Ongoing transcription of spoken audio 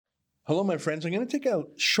Hello, my friends. I'm going to take a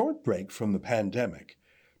short break from the pandemic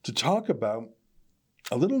to talk about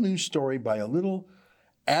a little news story by a little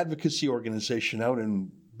advocacy organization out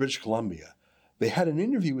in British Columbia. They had an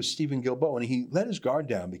interview with Steven Guilbeault, and he let his guard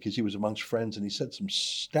down because he was amongst friends, and he said some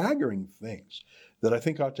staggering things that I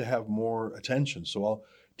think ought to have more attention. So I'll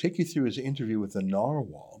take you through his interview with the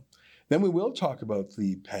Narwhal. Then we will talk about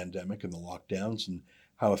the pandemic and the lockdowns and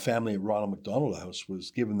how a family at Ronald McDonald House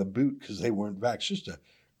was given the boot because they weren't vaxxed. Just a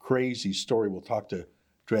crazy story. We'll talk to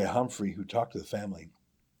Drea Humphrey, who talked to the family.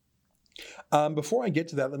 Before I get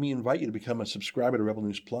to that, let me invite you to become a subscriber to Rebel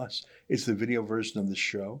News Plus. It's the video version of this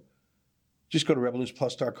show. Just go to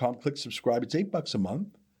rebelnewsplus.com, click subscribe. It's $8 a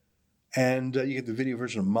month. And you get the video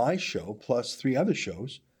version of my show, plus 3 other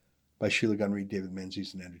shows by Sheila Gunn Reid, David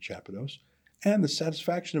Menzies, and Andrew Chapados. And the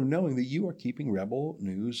satisfaction of knowing that you are keeping Rebel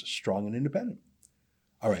News strong and independent.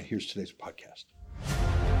 All right, here's today's podcast.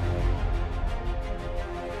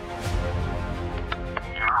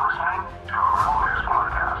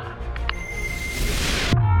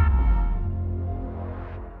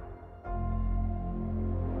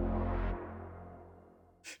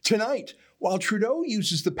 Tonight, while Trudeau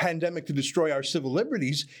uses the pandemic to destroy our civil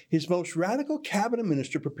liberties, his most radical cabinet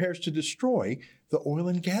minister prepares to destroy the oil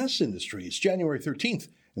and gas industry. It's January 13th,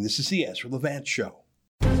 and this is the Ezra Levant Show.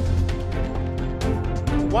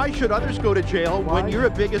 Why should others go to jail when you're the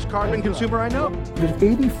biggest carbon consumer I know? There's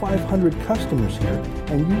 8,500 customers here,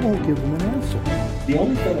 and you won't give them an answer. The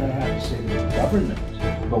only thing I have to say to the government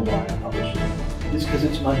about why I publish it is because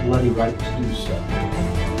it's my bloody right to do so.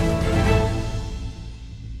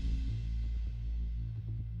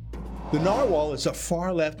 The Narwhal is a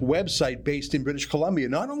far-left website based in British Columbia.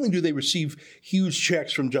 Not only do they receive huge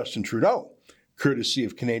checks from Justin Trudeau, courtesy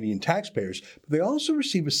of Canadian taxpayers, but they also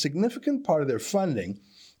receive a significant part of their funding,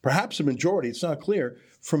 perhaps a majority, it's not clear,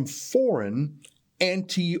 from foreign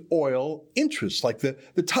anti-oil interests like the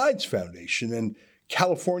Tides Foundation and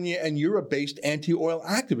California and Europe-based anti-oil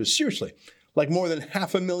activists. Seriously, like more than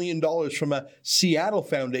 $500,000 from a Seattle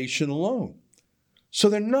foundation alone. So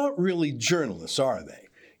they're not really journalists, are they?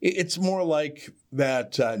 It's more like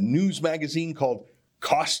that news magazine called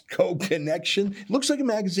Costco Connection. It looks like a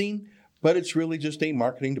magazine, but it's really just a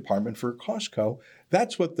marketing department for Costco.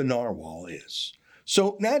 That's what the Narwhal is.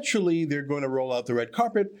 So naturally, they're going to roll out the red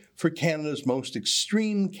carpet for Canada's most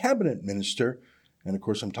extreme cabinet minister. And of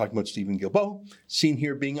course, I'm talking about Steven Guilbeault, seen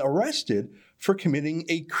here being arrested for committing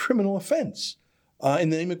a criminal offense in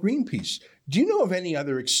the name of Greenpeace. Do you know of any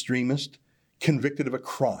other extremist convicted of a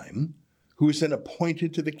crime who is then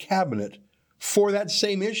appointed to the cabinet for that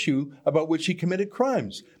same issue about which he committed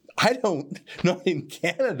crimes? I don't, not in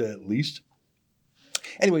Canada at least.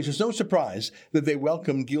 Anyways, it's no surprise that they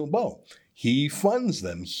welcome Guilbeault. He funds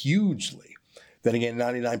them hugely. Then again,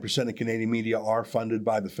 99% of Canadian media are funded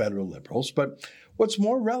by the federal Liberals. But what's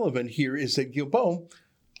more relevant here is that Guilbeault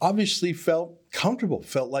obviously felt comfortable,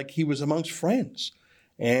 felt like he was amongst friends.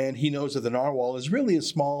 And he knows that the Narwhal is really a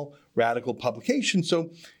small radical publication,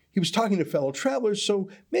 so he was talking to fellow travelers, so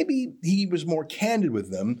maybe he was more candid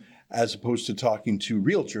with them as opposed to talking to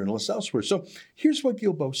real journalists elsewhere. So here's what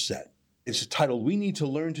Guilbeault said. It's titled, "We Need to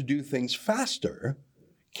Learn to Do Things Faster.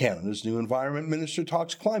 Canada's new environment minister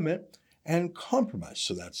talks climate and compromise."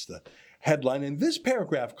 So that's the headline. And this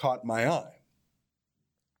paragraph caught my eye.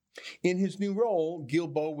 In his new role,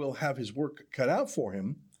 Guilbeault will have his work cut out for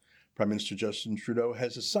him. Prime Minister Justin Trudeau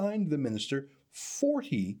has assigned the minister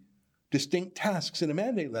 40 distinct tasks in a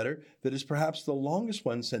mandate letter that is perhaps the longest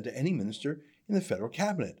one sent to any minister in the federal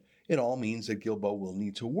cabinet. It all means that Guilbeault will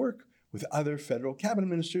need to work with other federal cabinet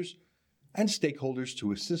ministers and stakeholders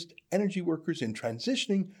to assist energy workers in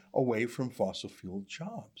transitioning away from fossil fuel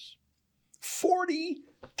jobs. 40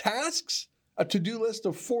 tasks? A to-do list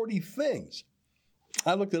of 40 things.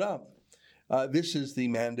 I looked it up. This is the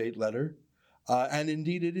mandate letter, and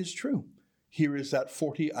indeed it is true. Here is that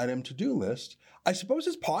 40-item to-do list. I suppose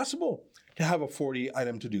it's possible to have a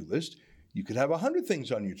 40-item to-do list. You could have 100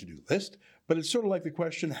 things on your to-do list, but it's sort of like the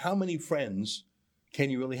question, how many friends can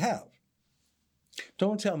you really have?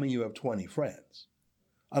 Don't tell me you have 20 friends,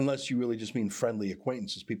 unless you really just mean friendly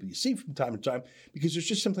acquaintances, people you see from time to time, because there's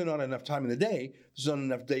just simply not enough time in the day, there's not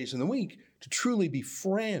enough days in the week to truly be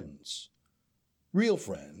friends, real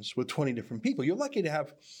friends with 20 different people. You're lucky to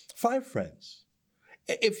have 5 friends.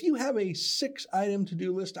 If you have a 6-item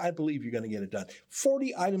to-do list, I believe you're going to get it done.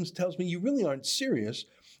 40 items tells me you really aren't serious,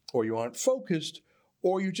 or you aren't focused,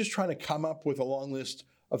 or you're just trying to come up with a long list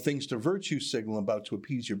of things to virtue signal about to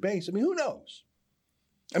appease your base. I mean, who knows?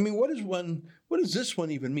 I mean, what does this one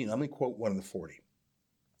even mean? Let me quote one of the 40.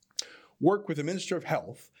 work with the Minister of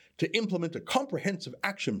Health to implement a comprehensive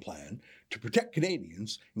action plan to protect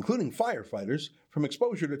Canadians, including firefighters, from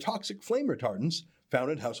exposure to toxic flame retardants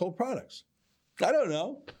found in household products. I don't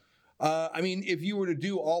know. If you were to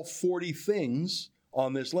do all 40 things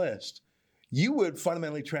on this list, you would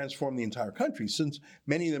fundamentally transform the entire country, since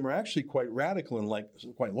many of them are actually quite radical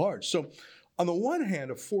and quite large. So on the one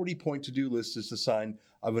hand, a 40-point to-do list is the sign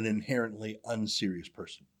of an inherently unserious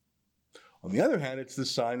person. On the other hand, it's the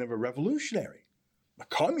sign of a revolutionary, a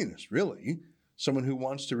communist, really, someone who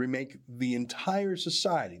wants to remake the entire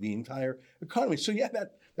society, the entire economy. So yeah,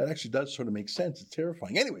 that actually does sort of make sense. It's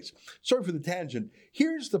terrifying. Anyways, sorry for the tangent.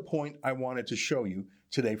 Here's the point I wanted to show you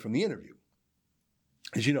today from the interview.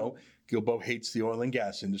 As you know, Guilbeault hates the oil and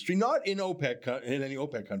gas industry, not in any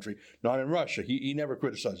OPEC country, not in Russia. He never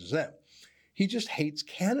criticizes them. He just hates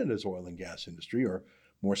Canada's oil and gas industry, or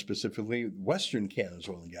more specifically, Western Canada's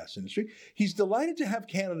oil and gas industry. He's delighted to have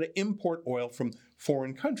Canada import oil from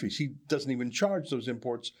foreign countries. He doesn't even charge those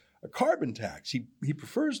imports a carbon tax. He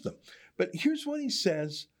prefers them. But here's what he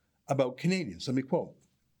says about Canadians. Let me quote.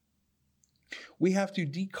 "We have to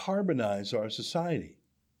decarbonize our society,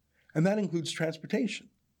 and that includes transportation.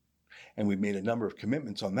 And we've made a number of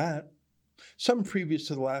commitments on that, some previous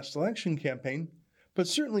to the last election campaign, but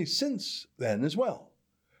certainly since then as well.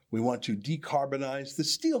 We want to decarbonize the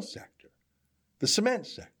steel sector, the cement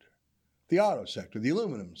sector, the auto sector, the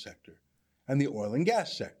aluminum sector, and the oil and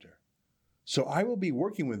gas sector. So I will be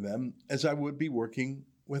working with them as I would be working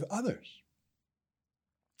with others."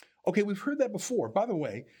 Okay, we've heard that before. By the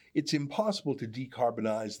way, it's impossible to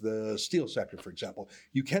decarbonize the steel sector, for example.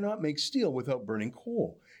 You cannot make steel without burning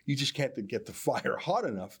coal. You just can't get the fire hot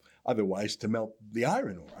enough otherwise to melt the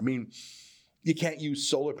iron ore. You can't use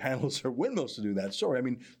solar panels or windmills to do that.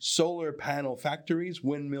 Sorry, solar panel factories,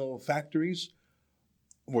 windmill factories,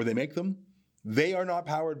 where they make them, they are not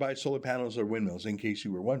powered by solar panels or windmills, in case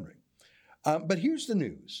you were wondering. But here's the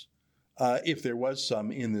news, if there was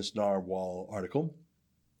some in this Narwhal article.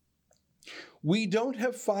 We don't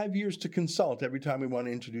have 5 years to consult every time we want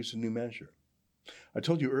to introduce a new measure. I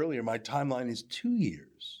told you earlier, my timeline is 2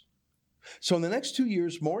 years. So in the next 2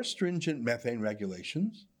 years, more stringent methane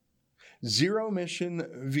regulations,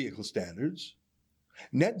 zero-emission vehicle standards,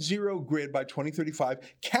 net zero grid by 2035,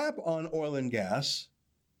 cap on oil and gas,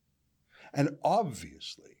 and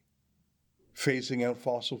obviously phasing out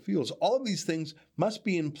fossil fuels. All of these things must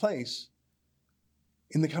be in place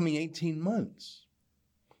in the coming 18 months.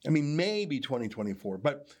 Maybe 2024,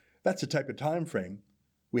 but that's the type of time frame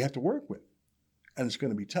we have to work with. And it's going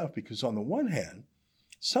to be tough because on the one hand,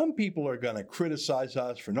 some people are going to criticize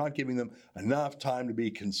us for not giving them enough time to be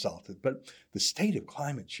consulted. But the state of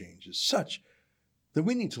climate change is such that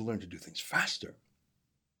we need to learn to do things faster.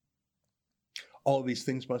 All of these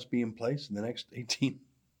things must be in place in the next 18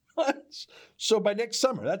 months. So by next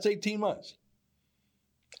summer, that's 18 months.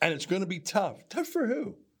 And it's going to be tough. Tough for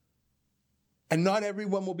who? And not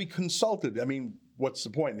everyone will be consulted. What's the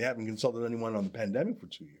point? They haven't consulted anyone on the pandemic for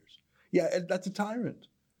 2 years. Yeah, that's a tyrant.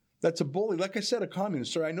 That's a bully. Like I said, a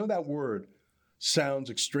communist. Sorry, I know that word sounds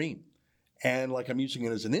extreme and like I'm using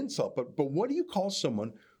it as an insult, but what do you call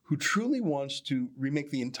someone who truly wants to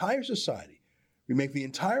remake the entire society, remake the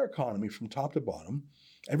entire economy from top to bottom,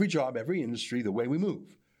 every job, every industry, the way we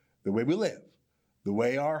move, the way we live, the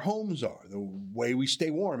way our homes are, the way we stay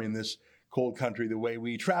warm in this cold country, the way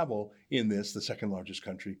we travel in this, the second largest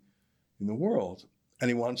country in the world. And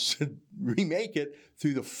he wants to remake it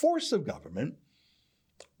through the force of government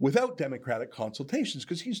without democratic consultations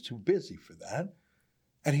because he's too busy for that.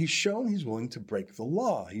 And he's shown he's willing to break the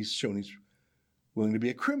law. He's shown he's willing to be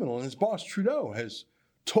a criminal. And his boss, Trudeau, has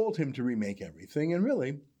told him to remake everything. And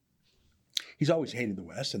really, he's always hated the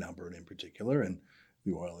West, and Alberta in particular, and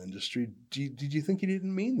the oil industry. Did you think he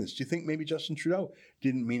didn't mean this? Do you think maybe Justin Trudeau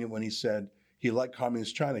didn't mean it when he said he liked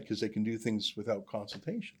communist China because they can do things without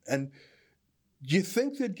consultation? And do you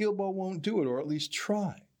think that Guilbeault won't do it, or at least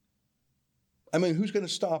try? Who's going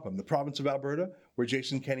to stop him? The province of Alberta, where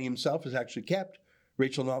Jason Kenney himself has actually kept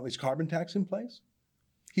Rachel Notley's carbon tax in place?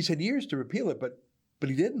 He's had years to repeal it, but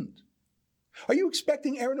he didn't. Are you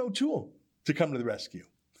expecting Aaron O'Toole to come to the rescue?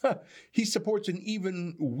 He supports an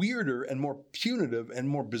even weirder and more punitive and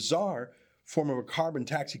more bizarre form of a carbon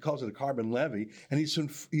tax. He calls it a carbon levy. And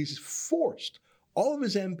he's forced all of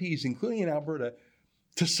his MPs, including in Alberta,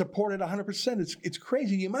 to support it 100%. It's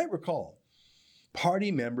crazy. You might recall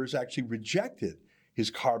party members actually rejected his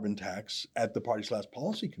carbon tax at the party's last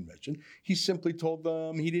policy convention. He simply told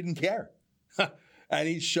them he didn't care. And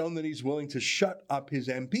he's shown that he's willing to shut up his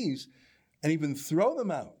MPs and even throw them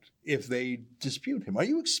out if they dispute him. Are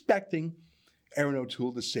you expecting Aaron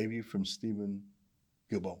O'Toole to save you from Stephen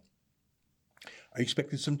Guilbeault? Are you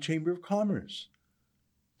expecting some Chamber of Commerce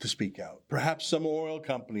to speak out? Perhaps some oil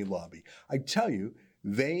company lobby. I tell you,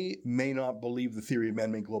 they may not believe the theory of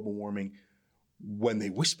man-made global warming when they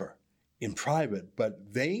whisper in private,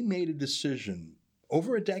 but they made a decision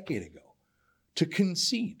over a decade ago to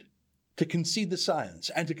concede the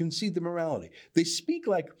science and to concede the morality. They speak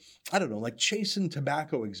like, I don't know, like chastened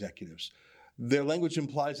tobacco executives. Their language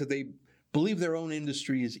implies that they believe their own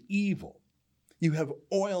industry is evil. You have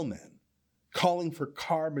oil men calling for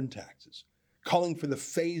carbon taxes, calling for the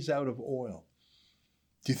phase out of oil.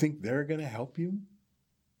 Do you think they're going to help you?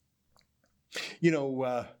 You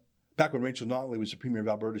know, back when Rachel Notley was the Premier of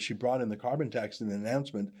Alberta, she brought in the carbon tax in an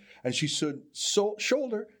announcement, and she stood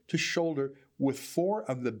shoulder to shoulder with 4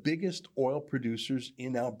 of the biggest oil producers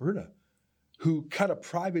in Alberta, who cut a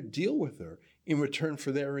private deal with her in return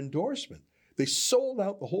for their endorsement. They sold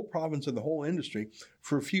out the whole province and the whole industry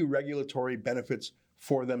for a few regulatory benefits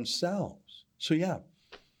for themselves. So yeah,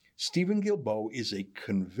 Steven Guilbeault is a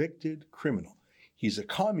convicted criminal. He's a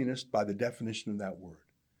communist by the definition of that word.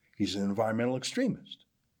 He's an environmental extremist.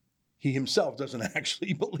 He himself doesn't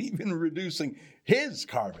actually believe in reducing his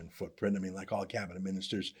carbon footprint. I mean, like all cabinet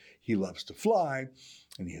ministers, he loves to fly,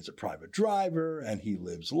 and he has a private driver, and he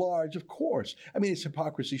lives large, of course. I mean, it's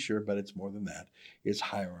hypocrisy, sure, but it's more than that. It's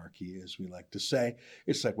hierarchy, as we like to say.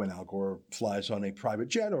 It's like when Al Gore flies on a private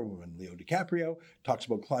jet, or when Leo DiCaprio talks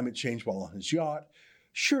about climate change while on his yacht.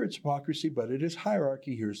 Sure, it's hypocrisy, but it is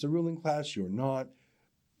hierarchy. Here's the ruling class, you're not.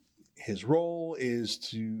 His role is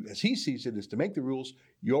to, as he sees it, is to make the rules.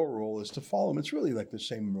 Your role is to follow them. It's really like the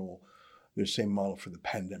same role, the same model for the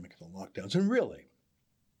pandemic and the lockdowns. And really,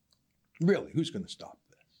 who's going to stop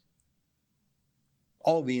this?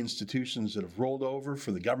 All the institutions that have rolled over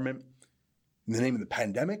for the government in the name of the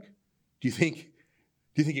pandemic, do you think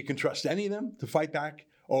you can trust any of them to fight back?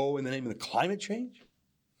 Oh, in the name of the climate change?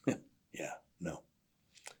 Yeah, no.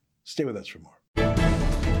 Stay with us for more.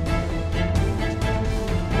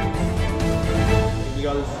 We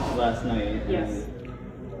got this last night. Yes.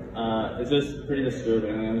 It's just pretty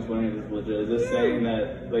disturbing. I'm just wondering if it's legit. Is this saying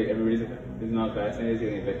that like everybody who's not vaccinated is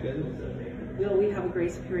getting evicted? Well, we have a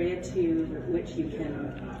grace period to which you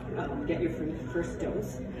can get your first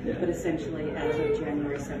dose, but essentially as of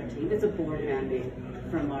January 17th, it's a board mandate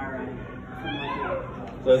from our board.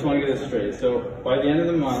 So I just want to get this straight. So by the end of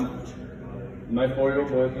the month, my 4-year-old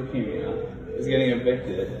boy with leukemia is getting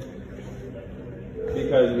evicted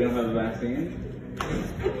because we don't have a vaccine.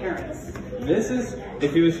 The parents. This is,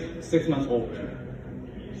 if he was 6 months older,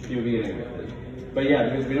 he would be getting evicted. But yeah,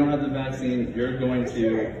 because we don't have the vaccine, you're going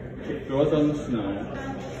to throw us on the snow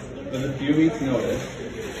with a few weeks' notice.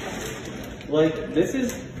 Like, this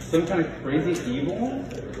is some kind of crazy evil,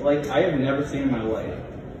 like, I have never seen in my life.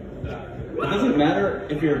 It doesn't matter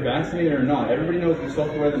if you're vaccinated or not. Everybody knows you still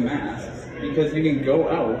have to wear the masks because you can go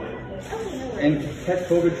out and catch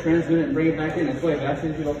COVID, transmit it, and bring it back in. That's why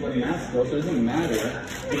vaccinated people have to wear masks still, so it doesn't matter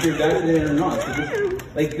if you're vaccinated or not. So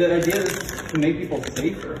just, like, the idea is to make people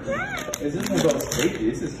safer. This isn't about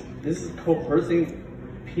safety. This is coercing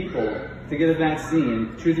people to get a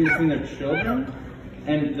vaccine, choosing between their children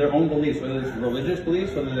and their own beliefs, whether it's religious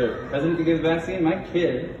beliefs, whether they're hesitant to get a vaccine. My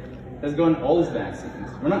kid has gotten all his vaccines.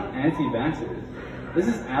 We're not anti-vaxxers. This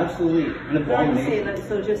is absolutely an abomination.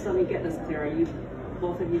 So just let me get this clear. Are you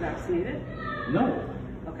both of you vaccinated? No.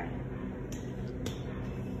 Okay.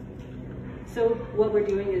 So what we're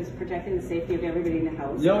doing is protecting the safety of everybody in the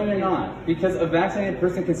house. No, you're not. Because a vaccinated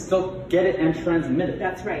person can still get it and transmit it.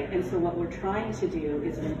 That's right. And so what we're trying to do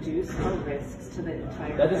is reduce our risks to the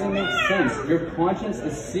entire That doesn't make sense. Your conscience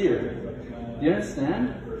is seared. Do you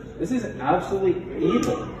understand? This is absolutely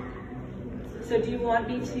evil. So do you want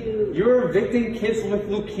me to... You're evicting kids with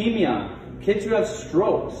leukemia, kids who have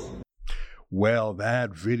strokes. Well,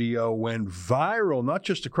 that video went viral, not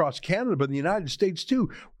just across Canada, but in the United States too.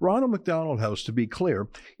 Ronald McDonald House, to be clear,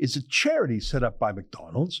 is a charity set up by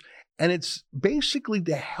McDonald's, and it's basically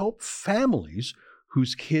to help families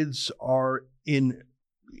whose kids are in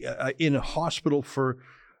a hospital for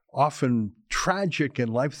often tragic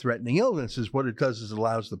and life-threatening illnesses. What it does is it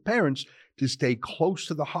allows the parents to stay close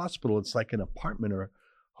to the hospital. It's like an apartment or a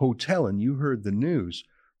hotel, and you heard the news.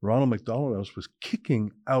 Ronald McDonald House was kicking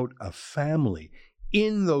out a family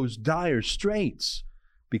in those dire straits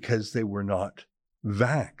because they were not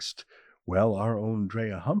vaxxed. Well, our own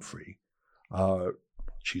Drea Humphrey,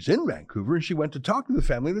 she's in Vancouver, and she went to talk to the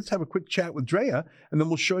family. Let's have a quick chat with Drea, and then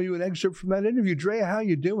we'll show you an excerpt from that interview. Drea, how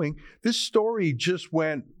you doing? This story just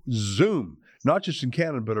went zoom, not just in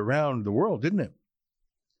Canada, but around the world, didn't it?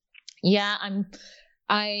 Yeah,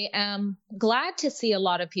 I am glad to see a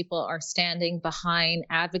lot of people are standing behind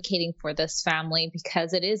advocating for this family,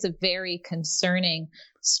 because it is a very concerning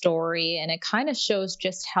story, and it kind of shows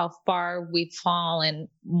just how far we've fallen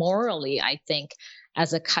morally, I think,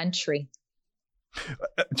 as a country.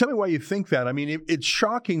 Tell me why you think that. I mean, it's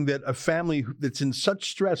shocking that a family that's in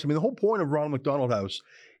such stress. I mean, the whole point of Ronald McDonald House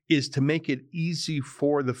is to make it easy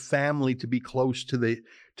for the family to be close to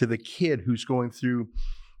the kid who's going through,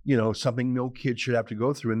 something no kid should have to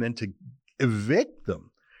go through, and then to evict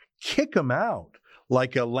them, kick them out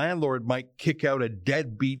like a landlord might kick out a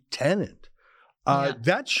deadbeat tenant.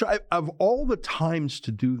 That's of all the times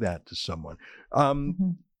to do that to someone.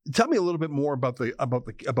 Tell me a little bit more about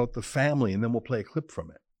the family, and then we'll play a clip from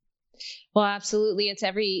it. Well, absolutely. It's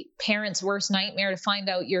every parent's worst nightmare to find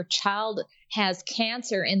out your child has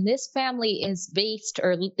cancer. And this family is they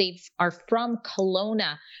are from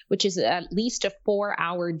Kelowna, which is at least a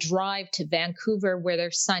 4-hour drive to Vancouver, where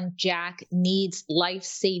their son Jack needs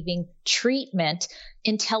life-saving treatment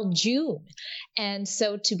until June. And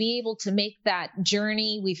so to be able to make that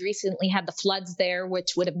journey, we've recently had the floods there,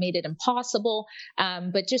 which would have made it impossible.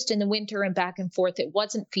 But just in the winter and back and forth, it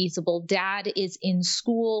wasn't feasible. Dad is in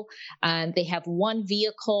school. They have one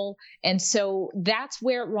vehicle. And so that's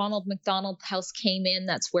where Ronald McDonald House came in.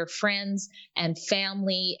 That's where friends and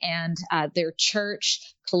family and their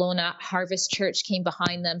church, Kelowna Harvest Church, came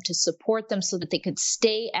behind them to support them so that they could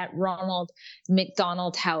stay at Ronald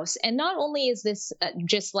McDonald House. And not only is this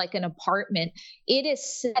just like an apartment, it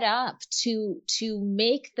is set up to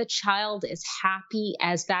make the child as happy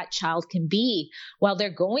as that child can be while they're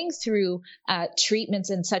going through treatments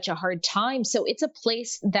in such a hard time. So it's a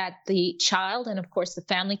place that the child and, of course, the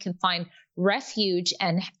family can find refuge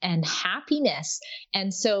and happiness.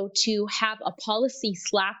 And so to have a policy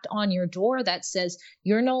slapped on your door that says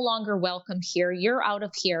you're no longer welcome here, you're out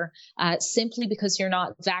of here, simply because you're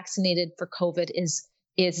not vaccinated for COVID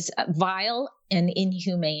is vile and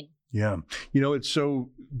inhumane. Yeah. It's so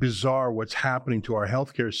bizarre what's happening to our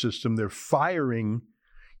healthcare system. They're firing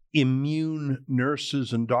immune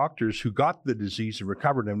nurses and doctors who got the disease and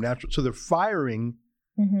recovered them naturally. So they're firing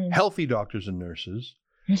healthy doctors and nurses.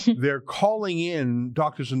 They're calling in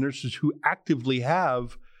doctors and nurses who actively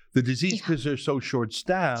have the disease because they're so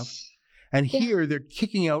short-staffed. And here they're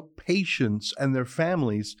kicking out patients and their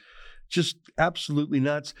families. Just absolutely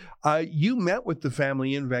nuts. You met with the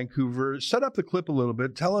family in Vancouver. Set up the clip a little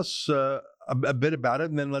bit. Tell us a bit about it,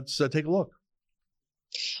 and then let's take a look.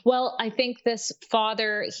 Well, I think this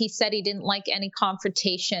father, he said he didn't like any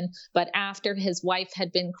confrontation, but after his wife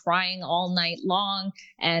had been crying all night long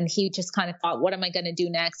and he just kind of thought, what am I going to do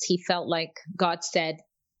next? He felt like God said,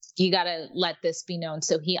 you got to let this be known.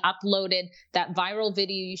 So he uploaded that viral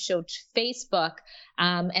video you showed to Facebook.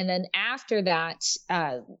 And then after that,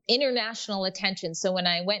 international attention. So when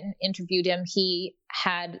I went and interviewed him, he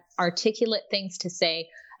had articulate things to say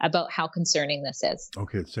about how concerning this is.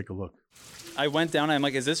 Okay, let's take a look. I went down and I'm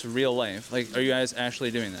like, is this real life? Like, are you guys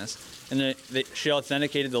actually doing this? And she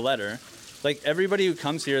authenticated the letter. Like, everybody who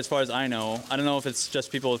comes here, as far as I don't know if it's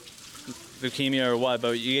just people with leukemia or what,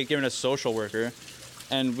 but you get given a social worker.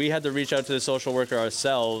 And we had to reach out to the social worker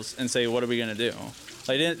ourselves and say, what are we going to do?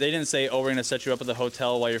 Like, they didn't say, oh, we're going to set you up at the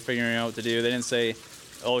hotel while you're figuring out what to do. They didn't say,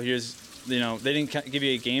 oh, here's, they didn't give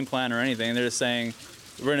you a game plan or anything. They're just saying,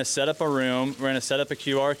 we're going to set up a room, we're going to set up a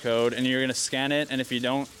QR code, and you're going to scan it. And if you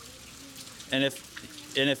don't, and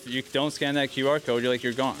if you don't scan that QR code,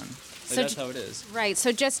 you're gone. Like, that's how it is. Right.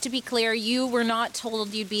 So just to be clear, you were not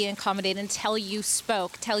told you'd be accommodated until you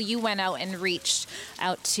went out and reached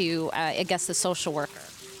out to, I guess, the social worker.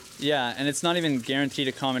 Yeah, and it's not even guaranteed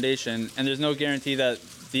accommodation, and there's no guarantee that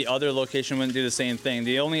the other location wouldn't do the same thing.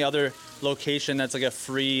 The only other location that's like a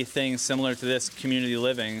free thing similar to this community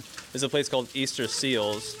living is a place called Easter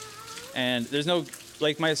Seals. And there's no,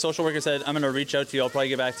 like my social worker said, I'm going to reach out to you. I'll probably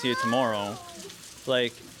get back to you tomorrow.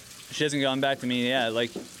 Like, she hasn't gotten back to me yet.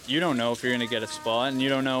 Like, you don't know if you're going to get a spot, and you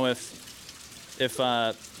don't know if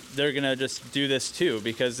they're going to just do this too,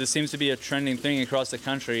 because this seems to be a trending thing across the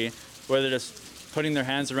country where they're just putting their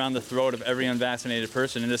hands around the throat of every unvaccinated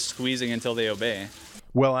person and just squeezing until they obey.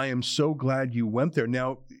 Well, I am so glad you went there.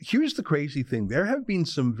 Now, here's the crazy thing. There have been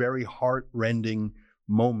some very heart-rending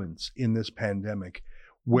moments in this pandemic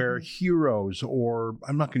where heroes, or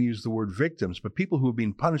I'm not going to use the word victims, but people who have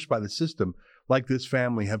been punished by the system, like this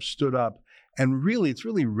family, have stood up. And really, it's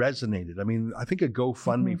really resonated. I mean, I think a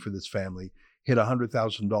GoFundMe for this family hit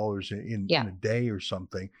 $100,000 in a day or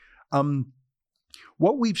something.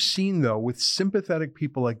 What we've seen, though, with sympathetic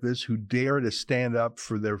people like this who dare to stand up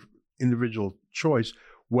for their individual choice,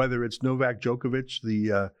 whether it's Novak Djokovic,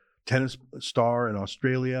 the tennis star in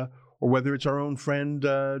Australia, or whether it's our own friend,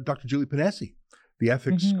 Dr. Julie Ponesse, the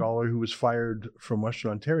ethics scholar who was fired from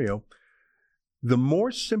Western Ontario. The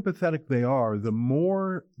more sympathetic they are, the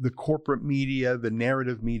more the corporate media, the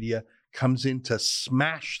narrative media comes in to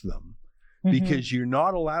smash them, because you're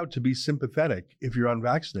not allowed to be sympathetic if you're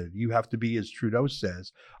unvaccinated. You have to be, as Trudeau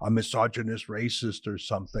says, a misogynist, racist or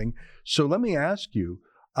something. So let me ask you,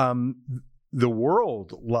 the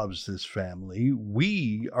world loves this family.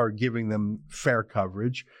 We are giving them fair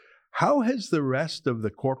coverage. How has the rest of the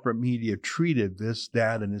corporate media treated this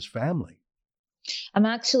dad and his family? I'm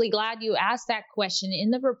actually glad you asked that question. In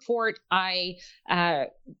the report, I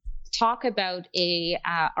talk about a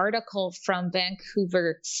article from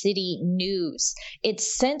Vancouver City News.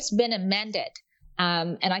 It's since been amended.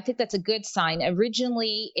 And I think that's a good sign.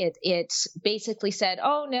 Originally, it basically said,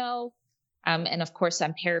 oh, no. And of course,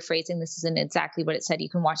 I'm paraphrasing. This isn't exactly what it said. You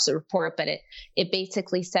can watch the report, but it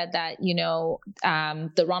basically said that,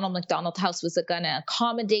 the Ronald McDonald House was going to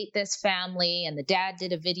accommodate this family, and the dad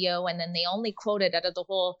did a video, and then they only quoted out of the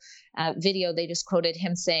whole video, they just quoted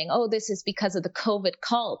him saying, oh, this is because of the COVID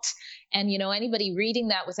cult. And, anybody reading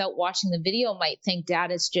that without watching the video might think dad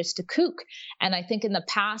is just a kook. And I think in the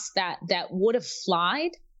past that would have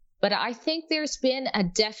flied. But I think there's been a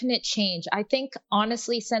definite change. I think,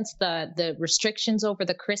 honestly, since the restrictions over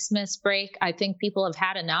the Christmas break, I think people have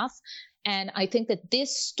had enough. And I think that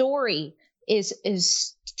this story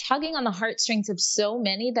is tugging on the heartstrings of so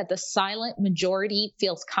many that the silent majority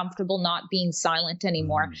feels comfortable not being silent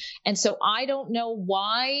anymore. And so I don't know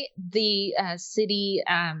why the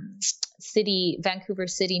Vancouver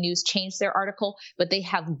City News changed their article, but they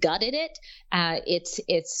have gutted it.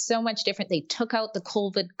 It's so much different. They took out the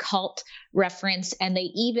COVID cult reference, and they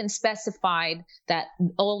even specified that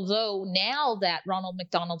although now that Ronald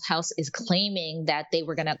McDonald House is claiming that they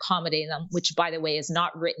were going to accommodate them, which by the way is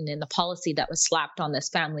not written in the policy that was slapped on this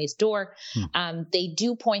family's door, they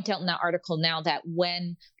do point out in that article now that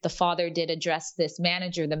when the father did address this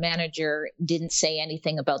manager, the manager didn't say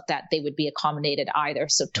anything about that they would be accommodated either.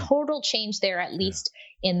 So total change there, at least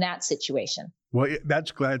in that situation. Well,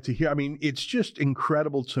 that's glad to hear. I mean, it's just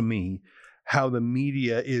incredible to me how the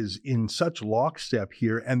media is in such lockstep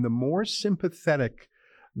here. And the more sympathetic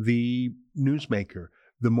the newsmaker,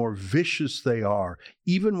 the more vicious they are,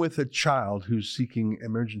 even with a child who's seeking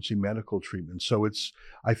emergency medical treatment. So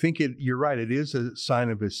I think you're right. It is a sign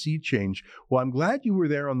of a sea change. Well, I'm glad you were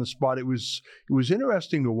there on the spot. It was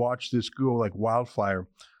interesting to watch this go like wildfire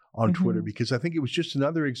on Twitter, because I think it was just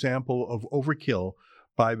another example of overkill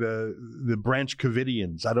by the Branch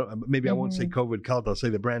Covidians. I won't say COVID cult. I'll say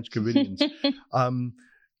the Branch Covidians.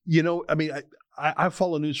 I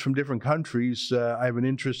follow news from different countries. I have an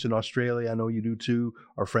interest in Australia. I know you do too.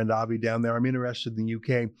 Our friend Avi down there. I'm interested in the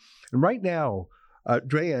UK. And right now,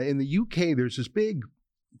 Drea, in the UK, there's this big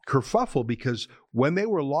kerfuffle because when they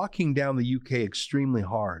were locking down the UK extremely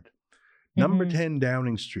hard, number 10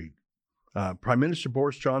 Downing Street, Prime Minister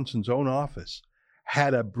Boris Johnson's own office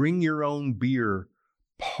had a bring your own beer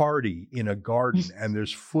party in a garden, and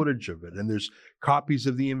there's footage of it, and there's copies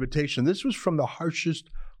of the invitation. This was from the harshest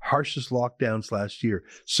lockdowns last year.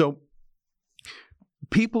 So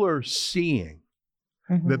people are seeing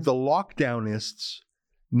that the lockdownists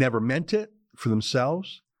never meant it for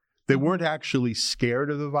themselves. They weren't actually scared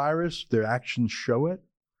of the virus. Their actions show it.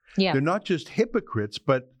 Yeah. They're not just hypocrites,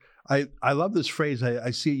 but I love this phrase.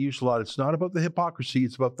 I see it used a lot. It's not about the hypocrisy.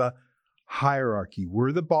 It's about the hierarchy.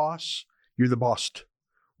 We're the boss. You're the bossed.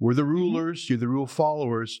 We're the rulers. You're the rule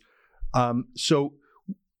followers. So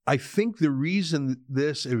I think the reason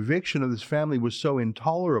this eviction of this family was so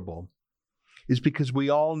intolerable is because we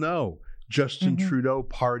all know Justin Trudeau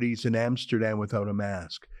parties in Amsterdam without a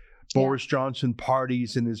mask. Boris Johnson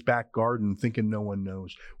parties in his back garden thinking no one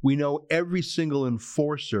knows. We know every single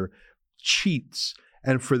enforcer cheats.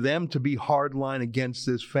 And for them to be hardline against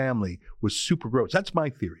this family was super gross. That's my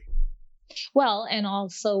theory. Well, and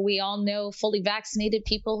also we all know fully vaccinated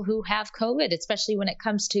people who have COVID, especially when it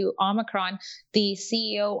comes to Omicron. The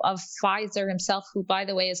CEO of Pfizer himself, who, by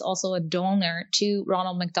the way, is also a donor to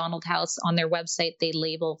Ronald McDonald House, on their website, they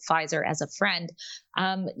label Pfizer as a friend,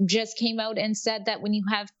 just came out and said that when you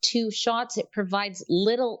have 2 shots, it provides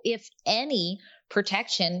little, if any,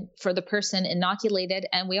 protection for the person inoculated.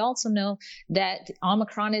 And we also know that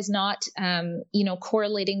Omicron is not,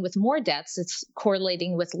 correlating with more deaths. It's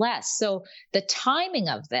correlating with less. So the timing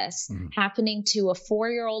of this happening to a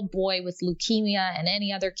 4-year-old boy with leukemia and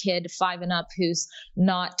any other kid 5 and up who's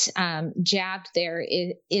not jabbed there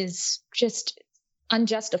is just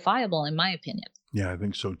unjustifiable, in my opinion. Yeah, I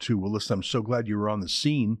think so too. Well, listen, I'm so glad you were on the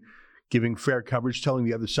scene, giving fair coverage, telling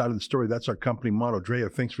the other side of the story. That's our company motto. Drea,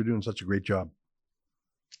 thanks for doing such a great job.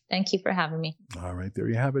 Thank you for having me. All right, there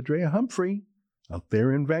you have it, Drea Humphrey. Out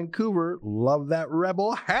there in Vancouver. Love that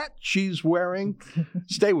rebel hat she's wearing.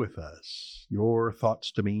 Stay with us. Your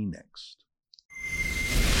thoughts to me next.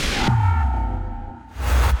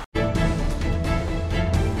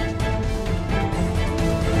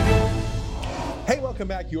 Hey, welcome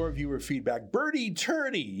back. Your viewer feedback. Birdie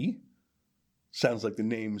Turdy. Sounds like the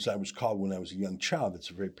names I was called when I was a young child. That's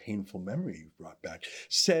a very painful memory you've brought back.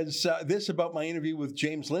 Says this about my interview with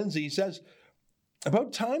James Lindsay. He says,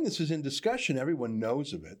 about time this is in discussion, everyone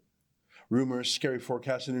knows of it. Rumors, scary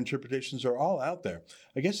forecasts, and interpretations are all out there.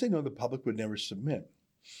 I guess they know the public would never submit.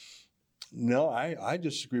 No, I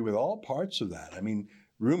disagree with all parts of that. I mean,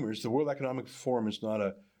 rumors, the World Economic Forum is not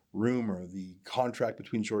a rumor. The contract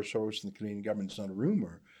between George Soros and the Canadian government is not a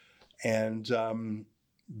rumor. And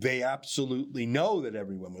they absolutely know that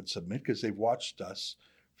everyone would submit because they've watched us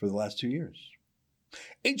for the last 2 years.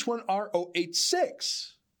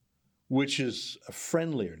 H1R086, which is a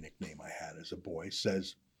friendlier nickname I had as a boy,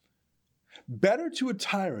 says, better to a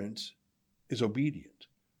tyrant is obedient.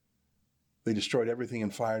 They destroyed everything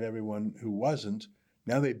and fired everyone who wasn't.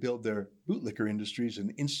 Now they build their bootlicker industries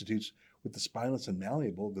and institutes with the spineless and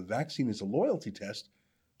malleable. The vaccine is a loyalty test.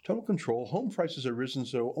 Total control. Home prices are risen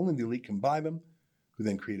so only the elite can buy them, who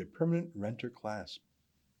then create a permanent renter class.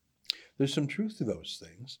 There's some truth to those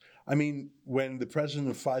things. I mean, when the president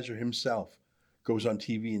of Pfizer himself goes on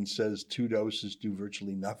TV and says 2 doses do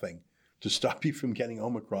virtually nothing to stop you from getting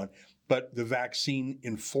Omicron, but the vaccine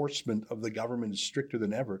enforcement of the government is stricter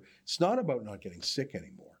than ever. It's not about not getting sick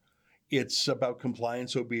anymore. It's about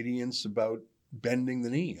compliance, obedience, about bending the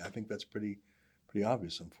knee. I think that's pretty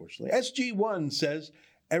obvious, unfortunately. SG1 says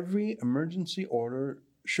every emergency order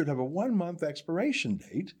should have a 1-month expiration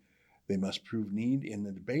date. They must prove need in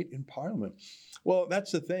the debate in Parliament. Well,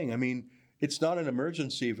 that's the thing. I mean, it's not an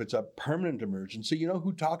emergency if it's a permanent emergency. You know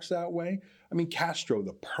who talks that way? I mean, Castro,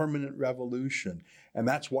 the permanent revolution. And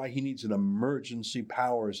that's why he needs an emergency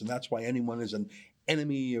powers. And that's why anyone is an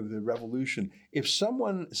enemy of the revolution. If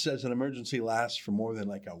someone says an emergency lasts for more than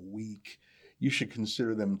like a week, you should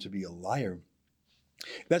consider them to be a liar.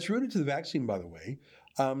 That's rooted to the vaccine, by the way.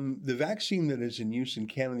 The vaccine that is in use in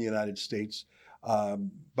Canada and the United States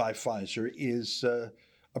by Pfizer is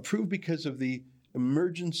approved because of the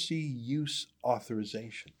emergency use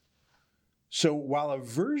authorization. So while a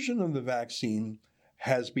version of the vaccine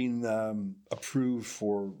has been approved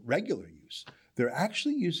for regular use, they're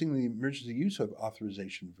actually using the emergency use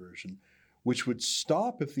authorization version, which would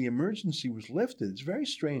stop if the emergency was lifted. It's very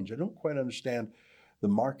strange. I don't quite understand the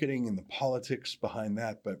marketing and the politics behind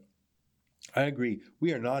that, but I agree.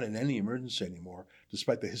 We are not in any emergency anymore,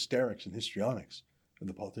 despite the hysterics and histrionics of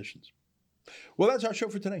the politicians. Well, that's our show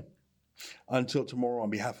for today. Until tomorrow, on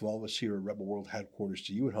behalf of all of us here at Rebel World Headquarters,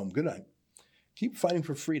 to you at home, good night. Keep fighting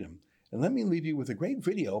for freedom. And let me leave you with a great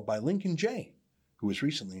video by Lincoln Jay, who was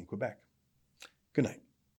recently in Quebec. Good night.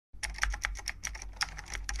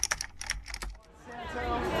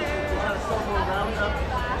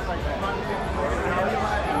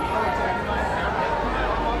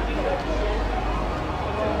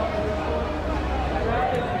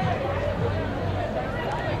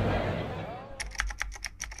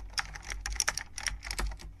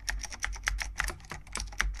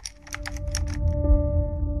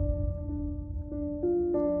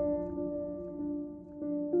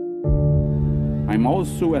 I'm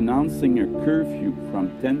also announcing a curfew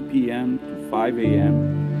from 10 p.m. to 5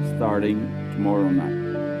 a.m. starting tomorrow night.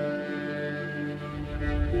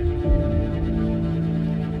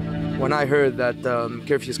 When I heard that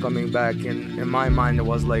curfew is coming back, in my mind it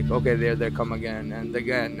was like, okay, there they come again and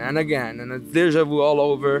again and again, and it's deja vu all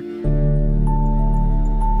over.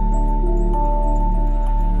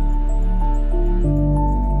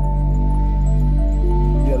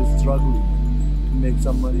 We are struggling to make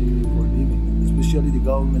some money for living. Especially the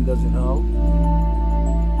government doesn't help.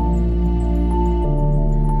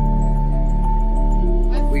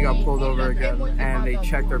 We got pulled over again and they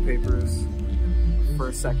checked our papers for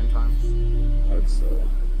a second time. That's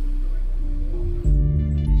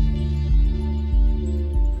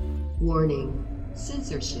Warning,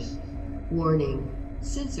 censorship. Warning,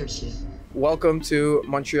 censorship. Welcome to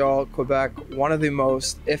Montreal, Quebec, one of the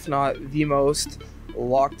most, if not the most,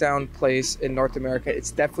 lockdown place in North America.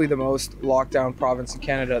 It's definitely the most lockdown province in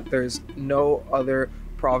Canada. There's no other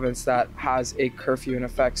province that has a curfew in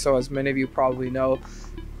effect. So as many of you probably know,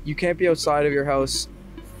 you can't be outside of your house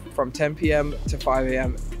from 10 p.m. to 5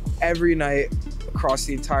 a.m. every night across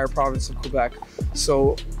the entire province of Quebec.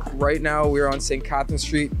 So right now we're on St. Catherine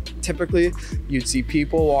Street. Typically, you'd see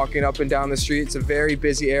people walking up and down the street. It's a very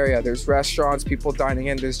busy area. There's restaurants, people dining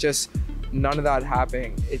in. There's just none of that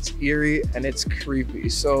happening. It's eerie and it's creepy.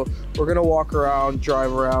 So we're gonna walk around,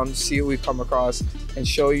 drive around, see what we come across, and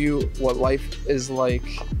show you what life is like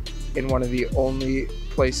in one of the only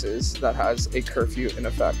places that has a curfew in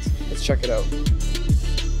effect. Let's check it out.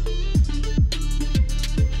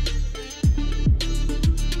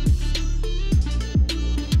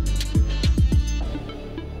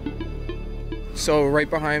 So right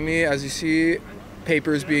behind me, as you see,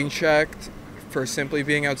 papers being checked for simply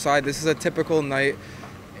being outside. This is a typical night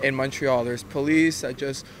in Montreal. There's police that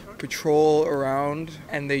just patrol around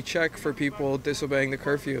and they check for people disobeying the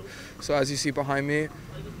curfew. So as you see behind me,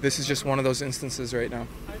 this is just one of those instances right now.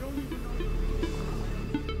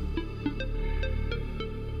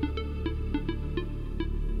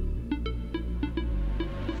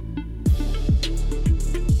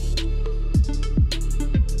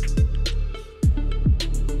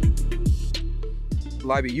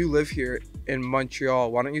 Libby, you live here in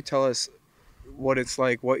Montreal. Why don't you tell us what it's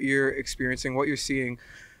like, what you're experiencing, what you're seeing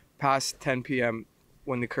past 10 p.m.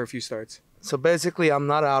 when the curfew starts? So basically, I'm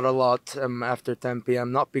not out a lot after 10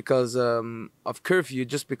 p.m. Not because of curfew,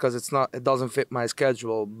 just because it doesn't fit my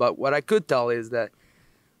schedule. But what I could tell is that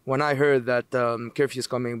when I heard that curfew is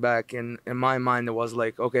coming back, in my mind it was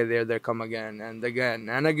like, okay, there they come again and again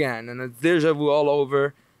and again, and it's deja vu all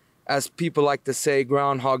over, as people like to say,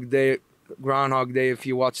 Groundhog Day if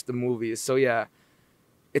you watch the movies. So yeah,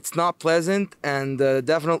 it's not pleasant, and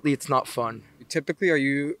definitely it's not fun. Typically,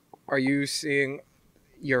 are you seeing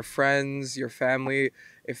your friends, your family,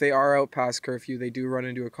 if they are out past curfew, they do run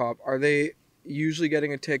into a cop, are they usually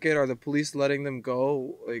getting a ticket? Are the police letting them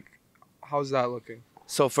go? Like, how's that looking?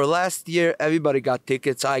 So for last year, everybody got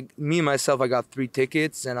tickets. I got 3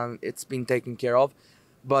 tickets, and it's been taken care of.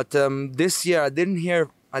 But this year, I didn't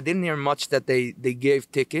hear much that they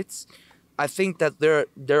gave tickets. I think that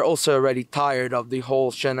they're also already tired of the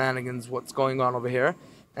whole shenanigans, what's going on over here.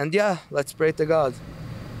 And yeah, let's pray to God.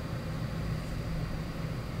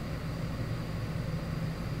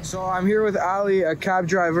 So I'm here with Ali, a cab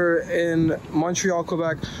driver in Montreal,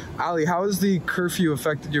 Quebec. Ali, how has the curfew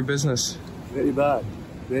affected your business? Very bad,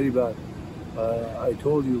 very bad. I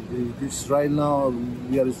told you, this right now,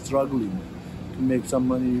 we are struggling to make some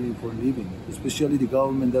money for living, especially the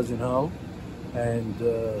government doesn't help. And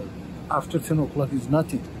after 10 o'clock is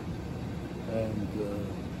nothing. And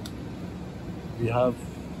we have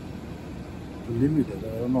to live with it,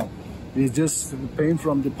 I don't know. We're just paying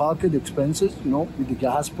from the pocket expenses, with the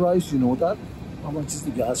gas price, that. How much is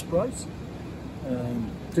the gas price?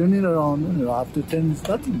 And turning around, after 10 is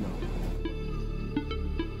nothing now.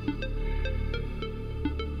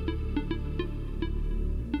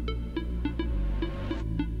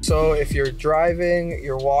 So if you're driving,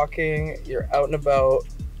 you're walking, you're out and about,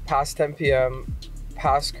 past 10 p.m.,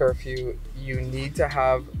 past curfew, you need to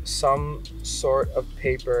have some sort of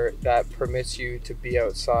paper that permits you to be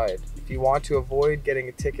outside. If you want to avoid getting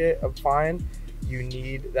a ticket, a fine, you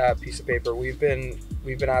need that piece of paper. We've been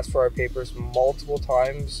asked for our papers multiple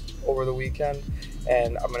times over the weekend,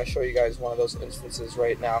 and I'm going to show you guys one of those instances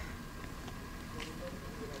right now.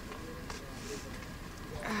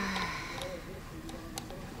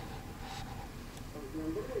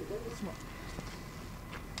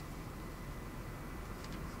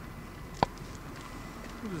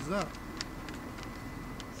 What is that?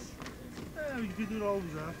 Yeah, you could do it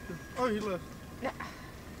always after. Oh, he left. Yeah.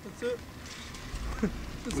 That's it.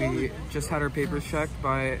 We just had our papers checked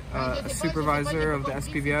by a supervisor of the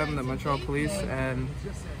SPVM, the Montreal Police, and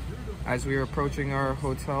as we were approaching our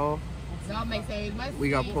hotel, we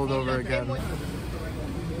got pulled over again.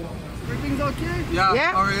 Everything's okay?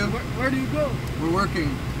 Yeah. How are you? Where do you go? We're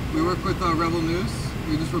working. We work with Rebel News.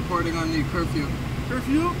 We're just reporting on the curfew.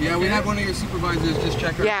 Curfew? Yeah, we had one of your supervisors just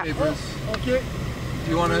check our papers. Oh, okay.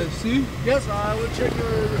 Do you want to see? Yes, I will check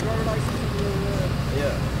your driver license.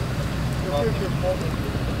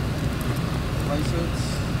 License.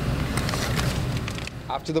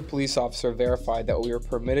 After the police officer verified that we were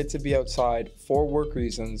permitted to be outside for work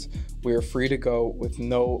reasons, we were free to go with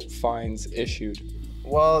no fines issued.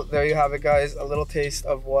 Well, there you have it, guys. A little taste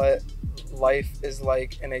of what life is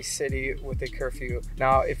like in a city with a curfew.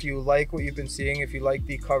 Now, if you like what you've been seeing, if you like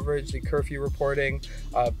the coverage, the curfew reporting,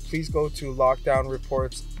 please go to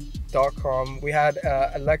lockdownreports.com. We had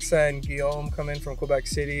Alexa and Guillaume come in from Quebec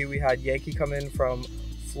City. We had Yankee come in from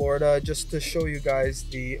Florida, just to show you guys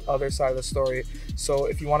the other side of the story. So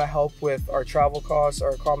if you want to help with our travel costs,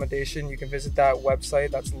 our accommodation, you can visit that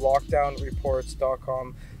website. That's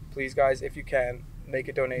lockdownreports.com. Please, guys, if you can, make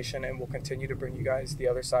a donation, and we'll continue to bring you guys the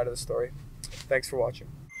other side of the story. Thanks for watching.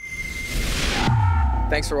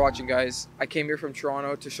 Thanks for watching, guys. I came here from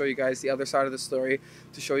Toronto to show you guys the other side of the story,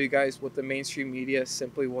 to show you guys what the mainstream media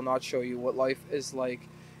simply will not show you, what life is like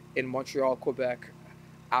in Montreal, Quebec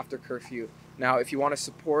after curfew. Now, if you want to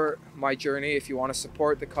support my journey, if you want to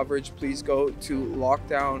support the coverage, please go to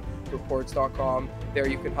lockdownreports.com. There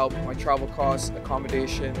you can help my travel costs,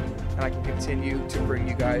 accommodation, and I can continue to bring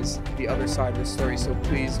you guys the other side of the story. So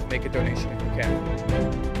please make a donation if you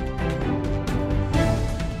can.